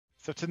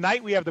So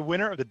tonight we have the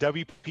winner of the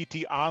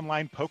WPT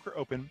Online Poker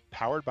Open,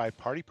 powered by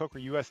Party Poker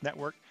US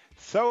Network,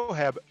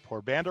 Soheb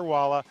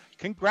Porbandarwala.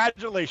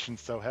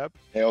 Congratulations, Soheb.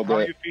 Nailed How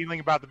are it. you feeling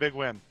about the big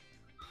win?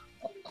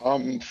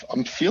 I'm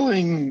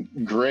feeling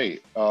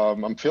great.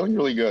 I'm feeling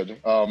really good.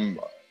 One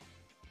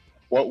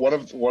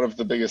of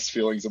the biggest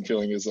feelings I'm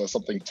feeling is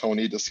something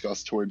Tony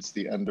discussed towards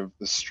the end of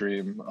the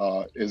stream,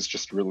 is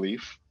just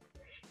relief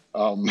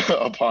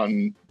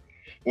upon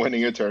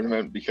winning a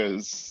tournament,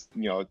 because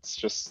it's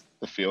just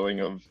the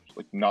feeling of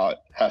like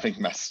not having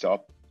messed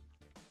up.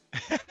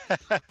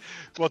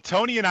 Well,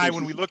 Tony and I,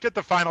 when we looked at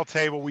the final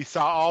table, we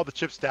saw all the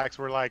chip stacks.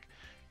 We're like,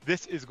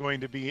 this is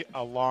going to be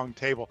a long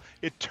table.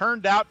 It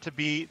turned out to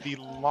be the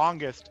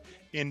longest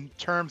in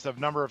terms of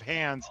number of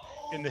hands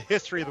in the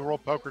history of the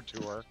World Poker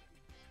Tour.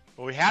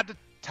 But we had to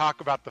talk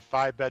about the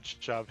 5-bet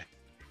shove.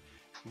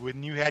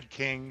 When you had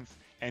kings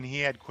and he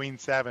had queen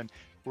 7,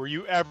 were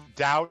you ever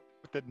doubt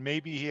that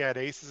maybe he had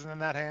aces in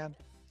that hand?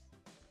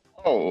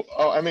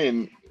 I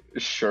mean,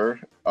 sure.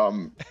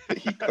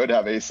 He could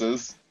have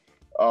aces.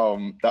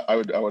 That I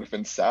would have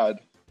been sad,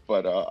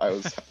 but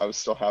I was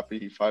still happy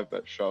he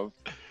 5-bet shoved.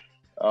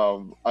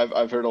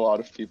 I've heard a lot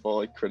of people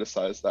like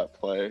criticize that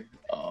play,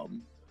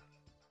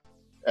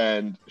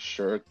 and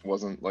sure, it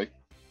wasn't like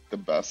the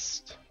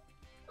best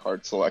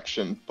card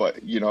selection, but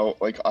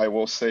like I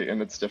will say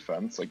in its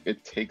defense, like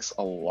it takes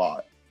a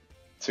lot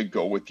to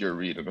go with your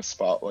read in a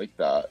spot like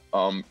that,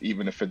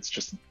 even if it's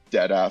just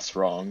dead ass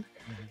wrong.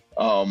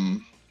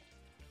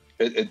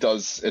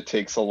 It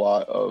takes a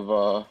lot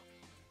of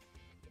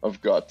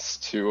guts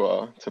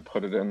to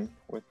put it in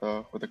with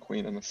a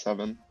queen and a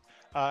 7.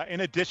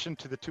 In addition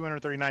to the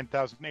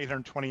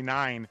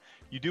 239,829,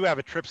 you do have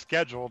a trip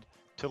scheduled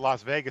to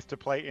Las Vegas to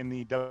play in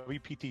the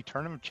WPT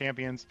Tournament of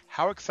Champions.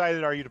 How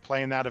excited are you to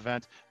play in that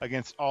event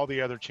against all the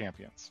other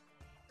champions?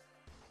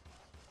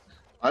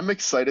 I'm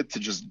excited to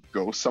just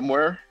go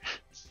somewhere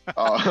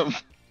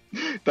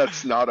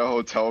that's not a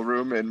hotel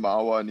room in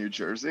Mahwah, New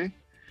Jersey.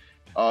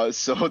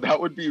 So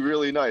that would be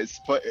really nice.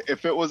 But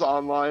if it was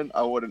online,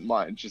 I wouldn't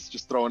mind.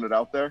 Just throwing it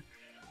out there.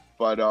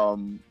 But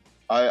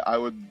I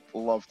would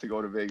love to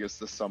go to Vegas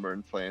this summer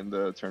and play in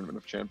the Tournament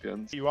of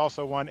Champions. You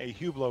also won a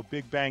Hublot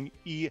Big Bang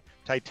E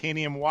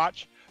titanium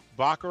watch,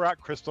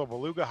 Baccarat crystal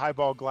Beluga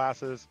highball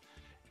glasses,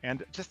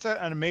 and just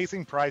an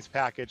amazing prize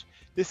package.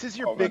 This is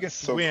your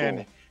biggest win.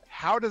 Cool.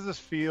 How does this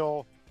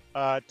feel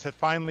to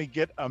finally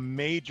get a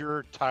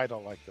major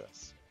title like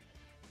this?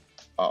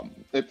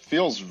 It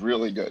feels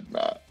really good,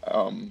 Matt.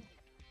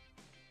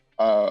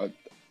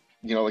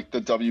 Like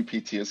the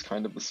WPT is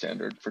kind of the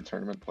standard for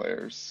tournament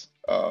players.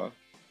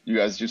 You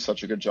guys do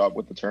such a good job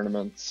with the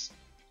tournaments.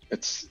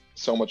 It's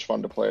so much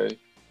fun to play.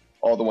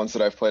 All the ones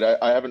that I've played,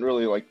 I haven't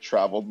really like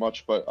traveled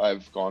much, but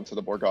I've gone to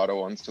the Borgata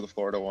ones, to the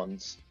Florida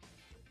ones,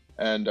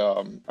 and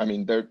I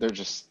mean they're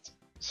just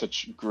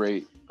such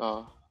great,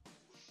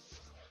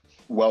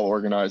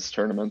 well-organized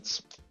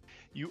tournaments.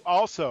 You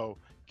also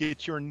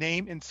get your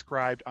name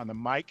inscribed on the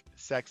Mike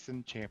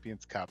Sexton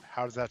Champions Cup.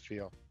 How does that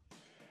feel?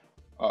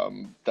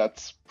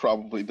 That's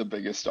probably the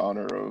biggest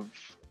honor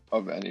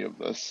of any of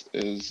this,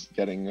 is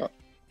getting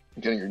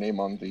your name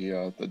on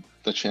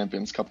the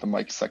Champions Cup, the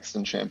Mike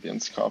Sexton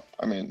Champions Cup.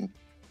 I mean,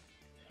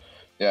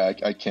 yeah,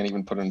 I can't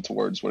even put into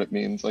words what it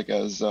means. Like,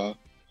 as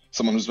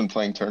someone who's been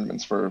playing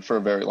tournaments for a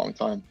very long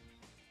time,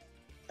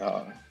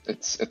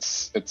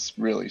 it's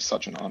really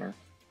such an honor.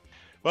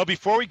 Well,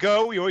 before we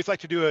go, we always like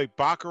to do a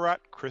Baccarat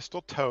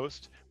crystal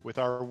toast with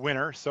our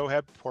winner,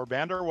 Soheb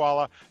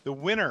Porbandarwala, the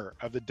winner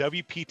of the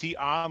WPT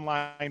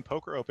Online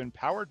Poker Open,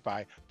 powered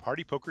by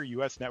Party Poker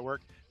US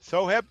Network.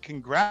 Soheb,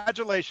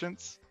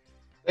 congratulations.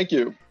 Thank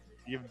you.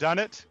 You've done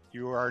it.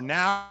 You are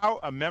now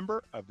a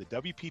member of the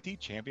WPT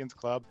Champions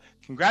Club.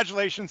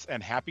 Congratulations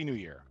and Happy New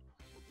Year.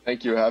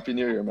 Thank you. Happy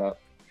New Year, Matt.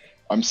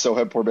 I'm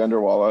Soheb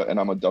Porbandarwala, and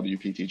I'm a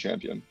WPT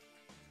champion.